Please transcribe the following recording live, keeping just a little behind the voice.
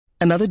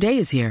Another day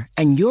is here,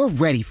 and you're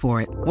ready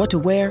for it. What to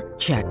wear?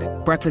 Check.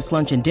 Breakfast,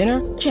 lunch, and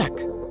dinner? Check.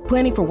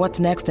 Planning for what's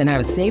next and how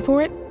to save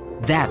for it?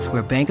 That's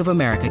where Bank of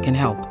America can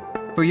help.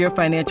 For your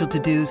financial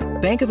to-dos,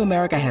 Bank of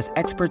America has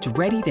experts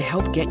ready to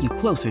help get you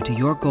closer to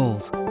your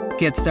goals.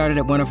 Get started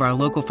at one of our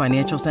local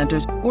financial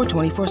centers or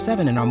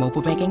 24/7 in our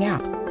mobile banking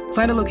app.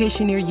 Find a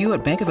location near you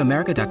at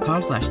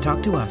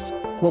bankofamerica.com/talktous.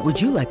 What would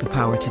you like the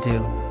power to do?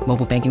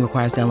 Mobile banking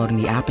requires downloading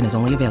the app and is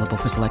only available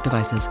for select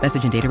devices.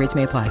 Message and data rates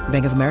may apply.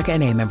 Bank of America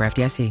N.A., member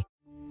FDIC.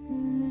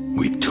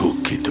 We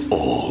took it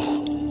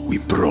all. We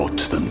brought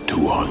them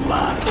to our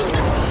land.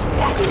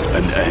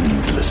 An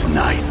endless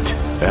night,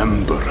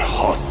 ember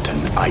hot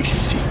and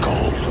icy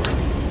cold.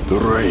 The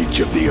rage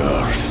of the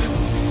earth.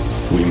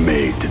 We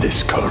made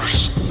this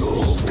curse.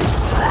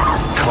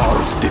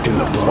 Carved it in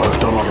the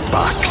blood on our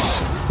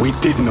backs. We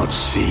did not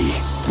see.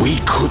 We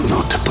could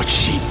not, but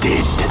she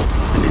did.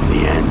 And in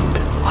the end...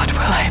 What will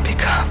I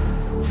become?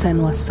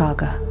 Senua's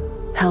Saga.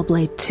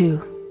 Hellblade 2.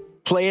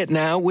 Play it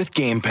now with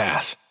Game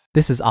Pass.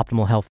 This is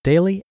Optimal Health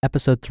Daily,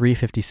 episode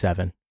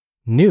 357.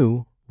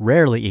 New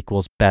rarely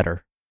equals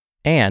better.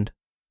 And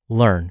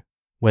learn,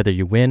 whether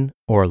you win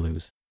or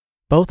lose.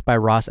 Both by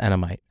Ross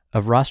Enamait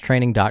of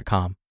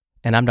rosstraining.com.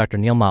 And I'm Dr.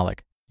 Neil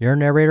Malik, your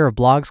narrator of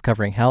blogs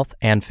covering health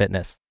and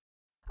fitness.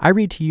 I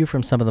read to you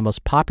from some of the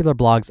most popular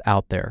blogs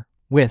out there,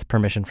 with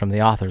permission from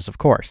the authors, of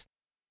course.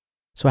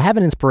 So I have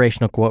an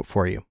inspirational quote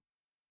for you.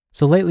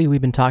 So lately we've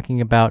been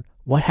talking about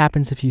what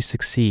happens if you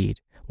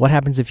succeed, what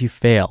happens if you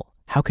fail,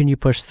 how can you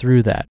push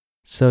through that?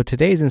 So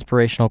today's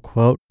inspirational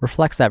quote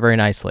reflects that very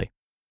nicely.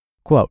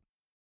 Quote,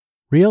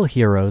 "Real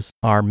heroes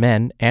are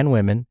men and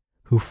women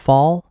who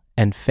fall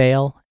and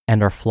fail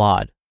and are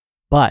flawed,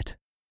 but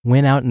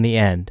win out in the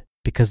end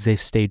because they've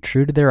stayed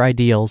true to their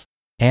ideals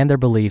and their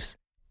beliefs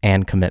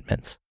and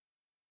commitments."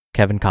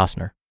 Kevin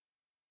Costner.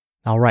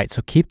 All right,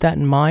 so keep that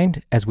in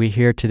mind as we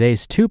hear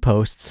today's two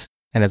posts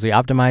and as we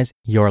optimize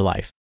your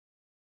life.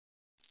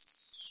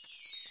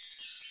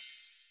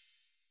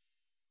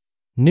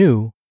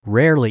 New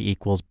rarely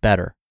equals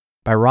better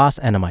by Ross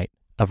Enamait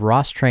of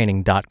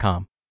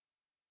rosstraining.com.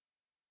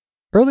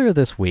 Earlier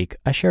this week,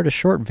 I shared a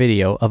short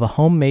video of a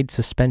homemade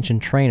suspension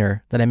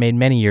trainer that I made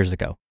many years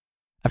ago.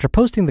 After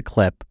posting the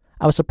clip,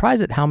 I was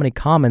surprised at how many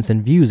comments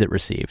and views it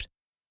received.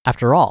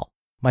 After all,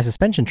 my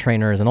suspension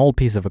trainer is an old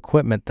piece of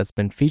equipment that's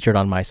been featured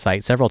on my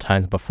site several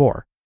times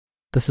before.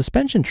 The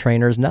suspension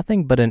trainer is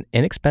nothing but an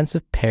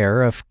inexpensive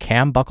pair of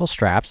cam buckle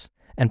straps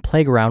and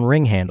playground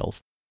ring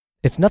handles.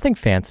 It's nothing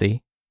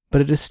fancy, but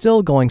it is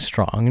still going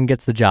strong and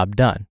gets the job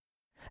done.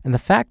 And the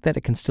fact that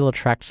it can still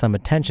attract some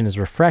attention is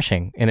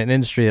refreshing in an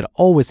industry that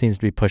always seems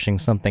to be pushing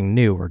something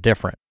new or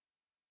different.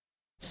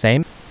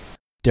 Same,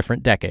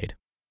 different decade.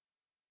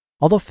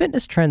 Although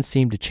fitness trends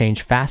seem to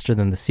change faster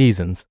than the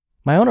seasons,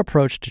 my own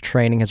approach to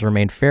training has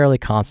remained fairly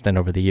constant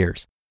over the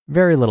years.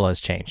 Very little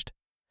has changed.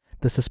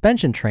 The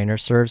suspension trainer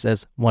serves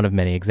as one of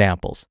many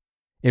examples.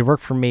 It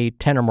worked for me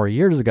 10 or more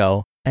years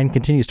ago and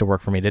continues to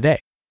work for me today.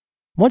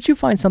 Once you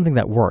find something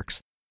that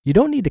works, you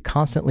don't need to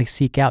constantly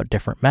seek out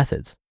different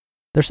methods.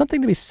 There's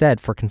something to be said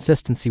for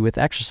consistency with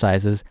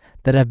exercises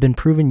that have been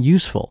proven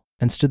useful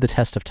and stood the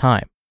test of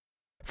time.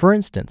 For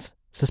instance,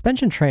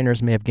 suspension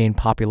trainers may have gained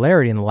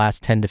popularity in the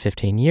last 10 to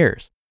 15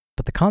 years,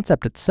 but the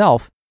concept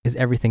itself is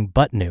everything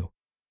but new.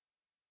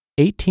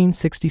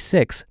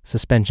 1866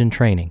 suspension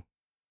training.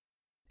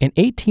 In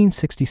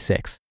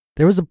 1866,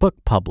 there was a book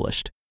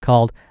published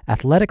called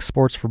Athletic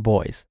Sports for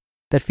Boys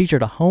that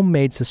featured a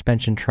homemade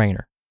suspension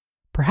trainer.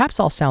 Perhaps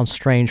I'll sound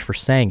strange for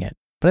saying it,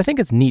 but I think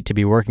it's neat to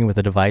be working with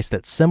a device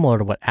that's similar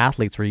to what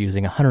athletes were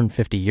using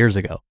 150 years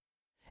ago.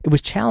 It was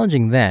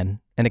challenging then,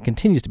 and it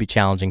continues to be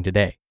challenging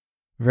today.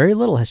 Very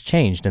little has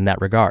changed in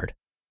that regard.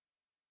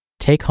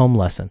 Take-home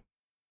lesson.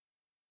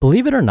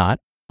 Believe it or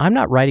not, I'm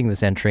not writing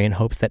this entry in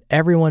hopes that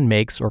everyone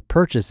makes or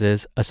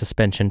purchases a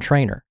suspension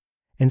trainer.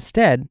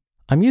 Instead,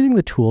 I'm using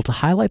the tool to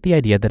highlight the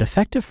idea that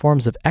effective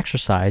forms of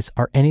exercise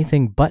are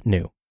anything but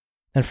new.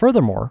 And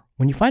furthermore,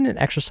 when you find an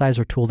exercise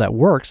or tool that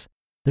works,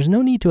 there's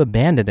no need to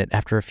abandon it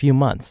after a few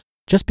months,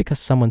 just because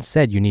someone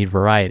said you need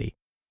variety.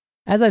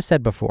 As I've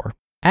said before,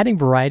 adding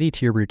variety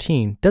to your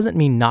routine doesn't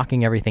mean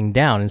knocking everything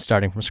down and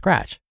starting from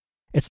scratch.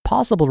 It's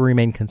possible to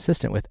remain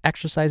consistent with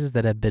exercises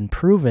that have been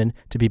proven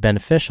to be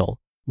beneficial,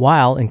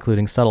 while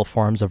including subtle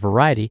forms of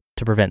variety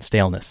to prevent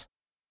staleness.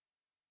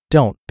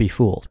 Don't be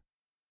fooled.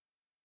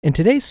 In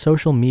today's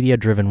social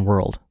media-driven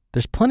world,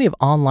 there's plenty of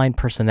online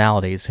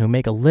personalities who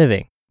make a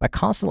living by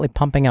constantly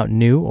pumping out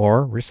new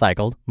or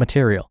recycled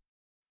material.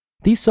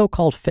 These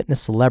so-called fitness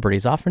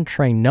celebrities often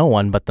train no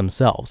one but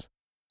themselves.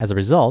 As a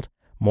result,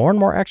 more and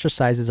more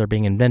exercises are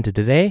being invented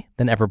today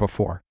than ever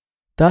before.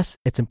 Thus,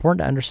 it's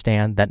important to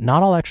understand that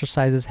not all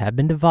exercises have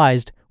been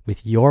devised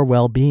with your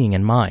well-being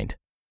in mind.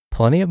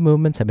 Plenty of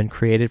movements have been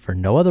created for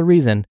no other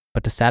reason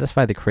but to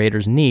satisfy the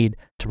creator's need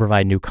to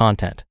provide new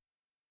content.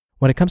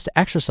 When it comes to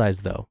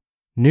exercise, though,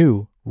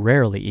 new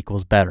rarely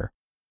equals better.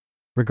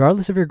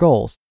 Regardless of your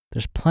goals,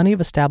 there's plenty of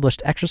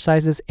established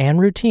exercises and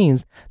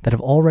routines that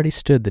have already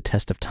stood the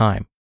test of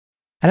time.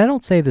 And I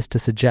don't say this to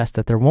suggest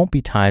that there won't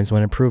be times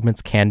when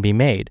improvements can be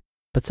made,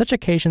 but such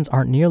occasions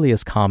aren't nearly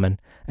as common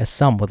as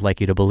some would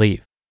like you to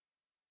believe.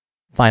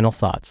 Final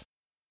thoughts.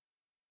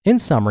 In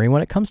summary,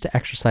 when it comes to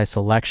exercise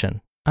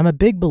selection, I'm a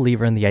big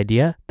believer in the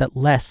idea that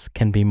less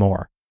can be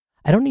more.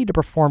 I don't need to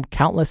perform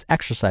countless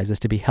exercises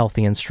to be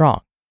healthy and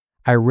strong.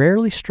 I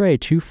rarely stray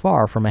too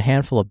far from a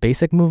handful of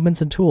basic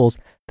movements and tools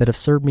that have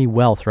served me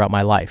well throughout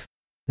my life.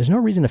 There's no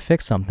reason to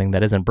fix something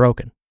that isn't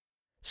broken.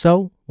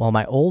 So, while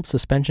my old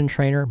suspension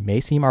trainer may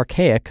seem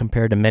archaic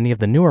compared to many of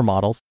the newer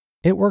models,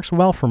 it works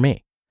well for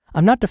me.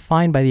 I'm not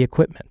defined by the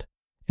equipment.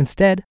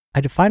 Instead,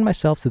 I define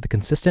myself through the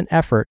consistent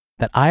effort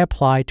that I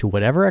apply to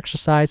whatever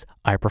exercise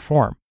I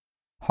perform.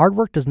 Hard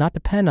work does not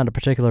depend on a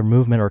particular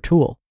movement or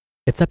tool.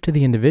 It's up to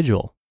the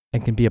individual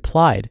and can be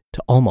applied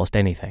to almost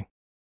anything.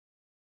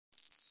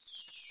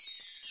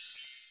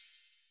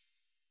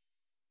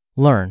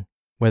 Learn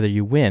Whether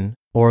You Win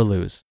or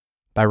Lose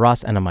by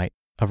Ross Enamait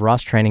of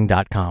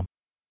rosstraining.com.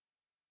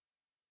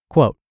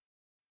 Quote,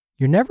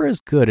 "You're never as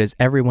good as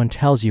everyone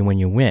tells you when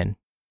you win,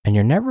 and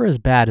you're never as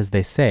bad as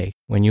they say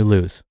when you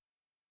lose."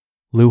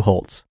 Lou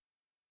Holtz.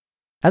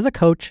 As a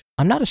coach,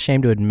 I'm not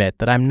ashamed to admit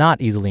that I'm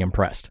not easily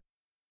impressed.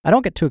 I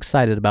don't get too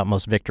excited about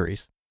most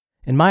victories.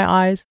 In my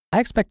eyes, I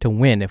expect to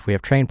win if we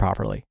have trained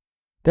properly.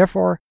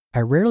 Therefore,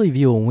 I rarely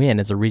view a win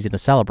as a reason to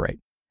celebrate.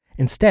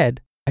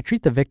 Instead, I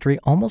treat the victory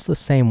almost the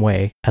same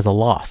way as a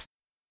loss.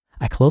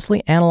 I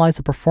closely analyze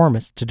the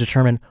performance to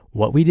determine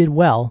what we did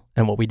well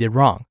and what we did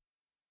wrong.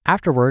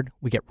 Afterward,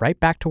 we get right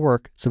back to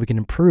work so we can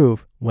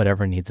improve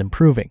whatever needs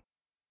improving.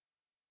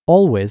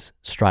 Always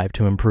strive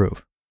to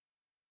improve.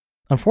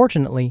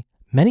 Unfortunately,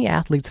 many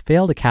athletes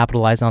fail to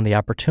capitalize on the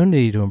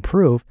opportunity to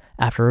improve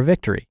after a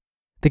victory.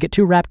 They get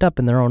too wrapped up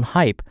in their own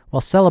hype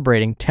while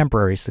celebrating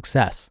temporary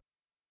success.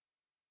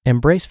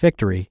 Embrace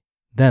victory,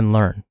 then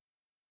learn.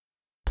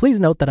 Please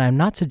note that I am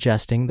not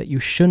suggesting that you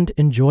shouldn't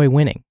enjoy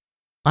winning.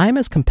 I am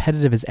as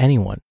competitive as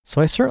anyone,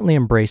 so I certainly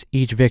embrace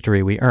each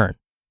victory we earn.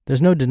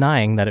 There's no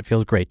denying that it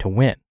feels great to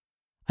win.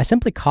 I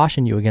simply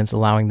caution you against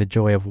allowing the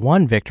joy of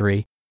one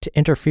victory to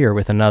interfere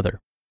with another.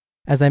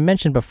 As I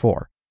mentioned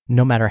before,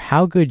 no matter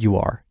how good you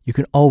are, you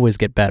can always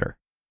get better.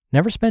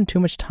 Never spend too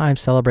much time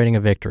celebrating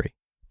a victory.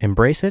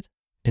 Embrace it,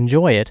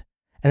 enjoy it,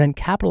 and then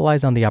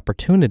capitalize on the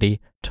opportunity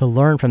to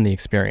learn from the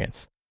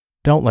experience.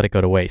 Don't let it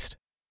go to waste.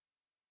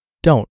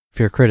 Don't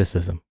fear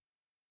criticism.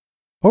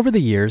 Over the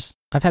years,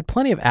 I've had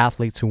plenty of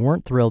athletes who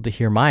weren't thrilled to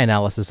hear my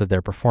analysis of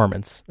their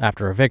performance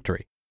after a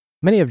victory.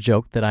 Many have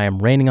joked that I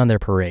am raining on their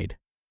parade.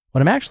 What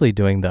I'm actually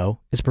doing,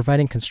 though, is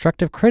providing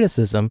constructive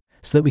criticism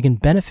so that we can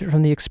benefit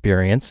from the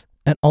experience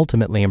and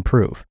ultimately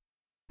improve.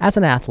 As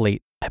an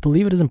athlete, I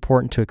believe it is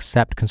important to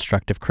accept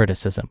constructive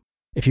criticism.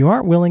 If you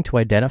aren't willing to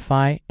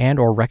identify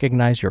and/or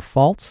recognize your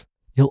faults,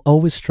 you'll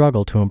always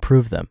struggle to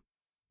improve them.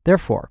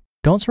 Therefore,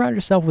 don't surround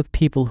yourself with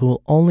people who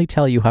will only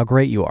tell you how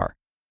great you are.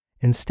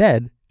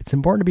 Instead, it's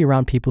important to be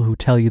around people who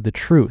tell you the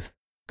truth,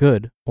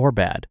 good or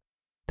bad.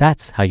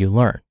 That's how you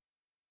learn.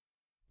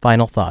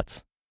 Final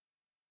thoughts.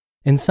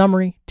 In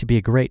summary, to be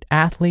a great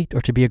athlete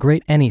or to be a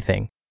great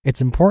anything,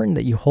 it's important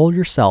that you hold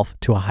yourself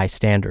to a high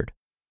standard.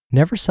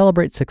 Never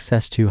celebrate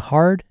success too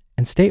hard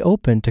and stay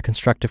open to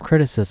constructive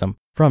criticism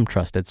from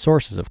trusted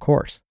sources, of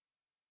course.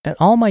 In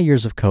all my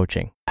years of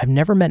coaching, I've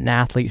never met an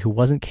athlete who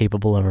wasn't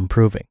capable of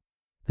improving.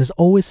 There's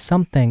always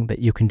something that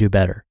you can do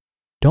better.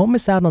 Don't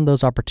miss out on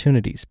those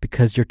opportunities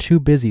because you're too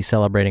busy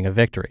celebrating a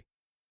victory.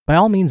 By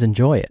all means,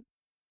 enjoy it,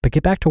 but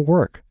get back to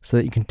work so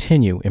that you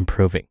continue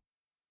improving.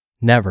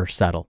 Never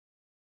settle.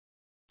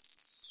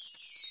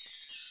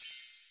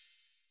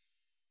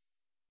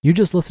 You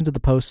just listened to the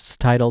posts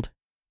titled,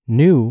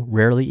 "New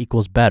Rarely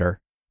Equals Better,"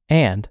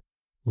 and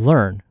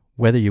 "Learn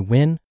Whether You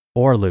Win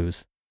or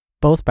Lose,"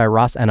 both by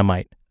Ross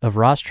Enamait of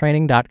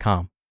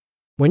rosstraining.com.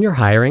 When you're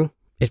hiring,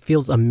 it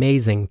feels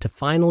amazing to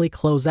finally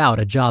close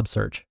out a job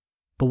search.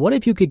 But what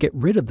if you could get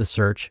rid of the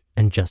search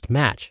and just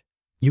match?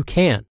 You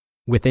can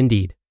with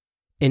Indeed.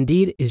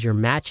 Indeed is your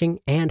matching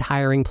and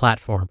hiring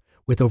platform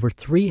with over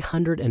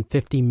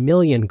 350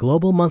 million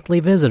global monthly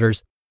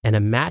visitors and a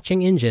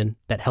matching engine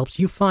that helps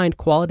you find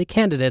quality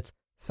candidates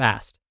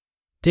fast.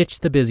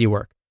 Ditch the busy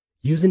work.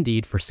 Use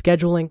Indeed for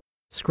scheduling,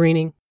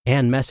 screening,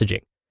 and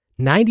messaging.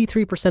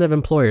 93% of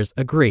employers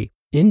agree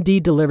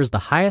Indeed delivers the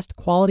highest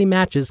quality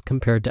matches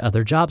compared to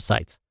other job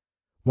sites.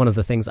 One of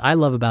the things I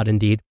love about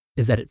Indeed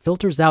is that it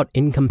filters out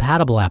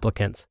incompatible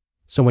applicants.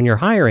 So when you're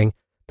hiring,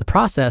 the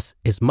process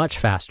is much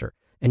faster,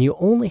 and you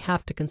only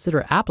have to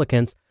consider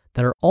applicants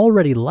that are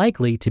already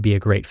likely to be a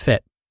great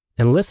fit.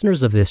 And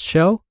listeners of this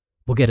show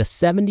will get a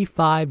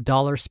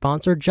 $75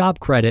 sponsored job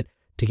credit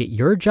to get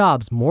your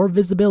jobs more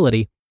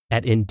visibility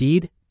at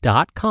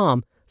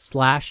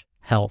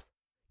Indeed.com/health.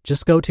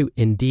 Just go to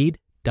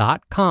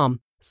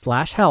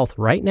Indeed.com/health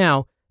right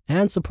now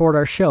and support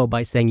our show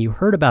by saying you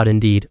heard about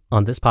Indeed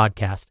on this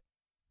podcast.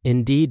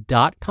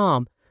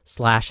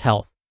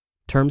 Indeed.com/health.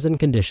 Terms and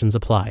conditions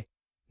apply.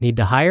 Need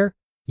to hire?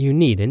 You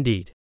need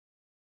Indeed.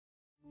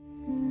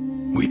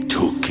 We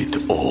took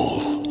it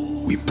all.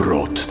 We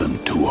brought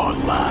them to our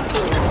land.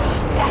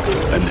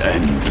 An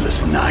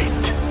endless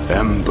night,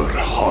 ember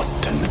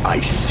hot and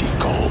icy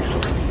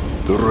cold.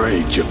 the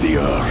rage of the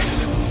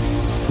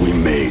earth. We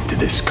made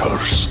this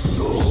curse.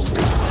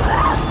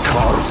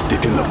 Carved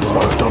it in the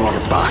blood on our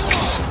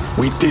backs.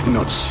 We did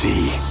not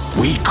see.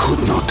 We could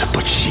not,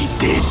 but she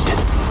did.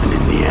 And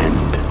in the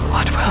end...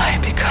 What will I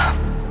become?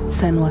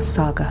 Senua's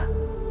Saga.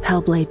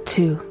 Hellblade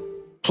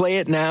 2. Play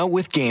it now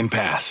with Game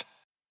Pass.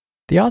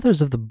 The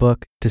authors of the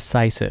book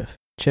Decisive,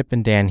 Chip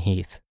and Dan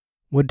Heath,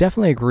 would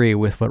definitely agree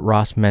with what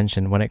Ross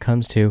mentioned when it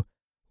comes to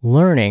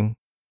learning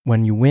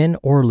when you win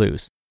or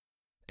lose.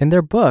 In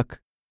their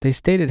book, they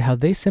stated how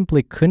they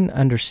simply couldn't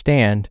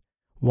understand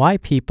why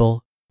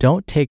people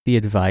don't take the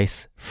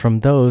advice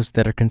from those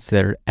that are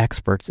considered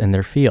experts in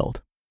their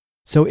field.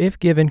 So if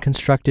given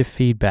constructive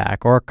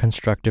feedback or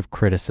constructive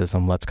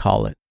criticism, let's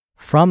call it,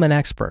 from an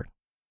expert,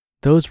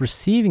 those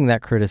receiving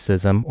that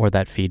criticism or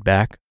that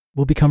feedback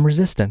will become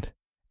resistant,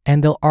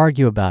 and they'll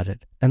argue about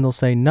it, and they'll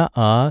say,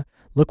 nuh-uh,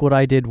 look what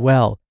I did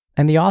well.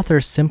 And the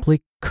authors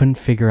simply couldn't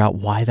figure out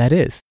why that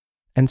is.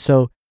 And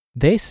so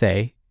they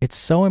say it's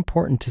so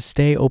important to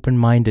stay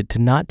open-minded, to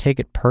not take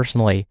it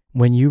personally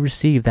when you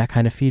receive that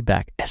kind of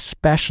feedback,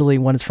 especially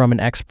when it's from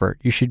an expert.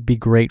 You should be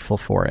grateful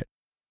for it.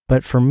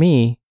 But for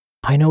me,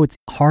 I know it's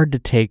hard to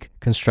take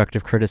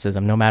constructive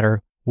criticism, no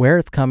matter where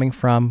it's coming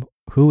from,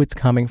 who it's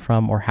coming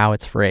from, or how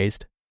it's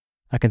phrased.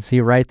 I can see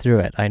right through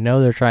it. I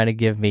know they're trying to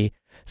give me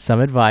some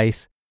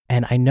advice,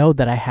 and I know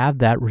that I have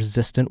that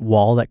resistant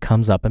wall that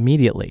comes up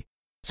immediately.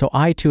 So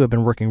I too have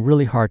been working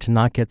really hard to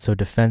not get so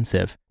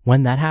defensive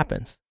when that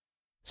happens.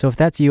 So if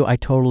that's you, I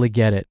totally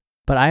get it.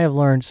 But I have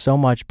learned so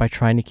much by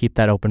trying to keep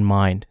that open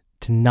mind,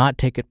 to not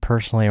take it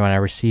personally when I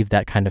receive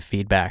that kind of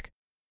feedback.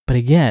 But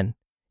again,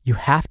 you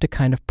have to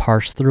kind of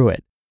parse through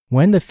it.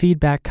 When the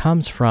feedback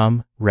comes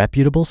from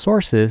reputable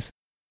sources,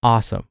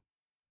 awesome.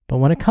 But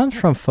when it comes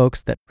from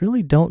folks that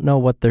really don't know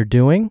what they're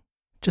doing,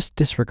 just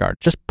disregard,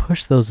 just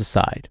push those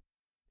aside.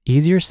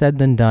 Easier said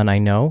than done, I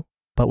know,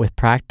 but with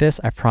practice,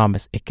 I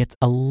promise it gets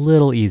a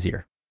little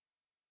easier.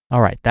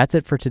 All right, that's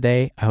it for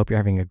today. I hope you're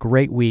having a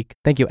great week.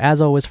 Thank you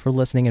as always for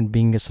listening and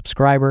being a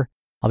subscriber.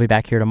 I'll be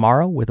back here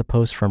tomorrow with a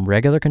post from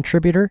regular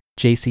contributor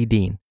JC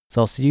Dean.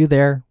 So I'll see you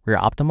there where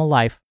your optimal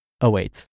life awaits.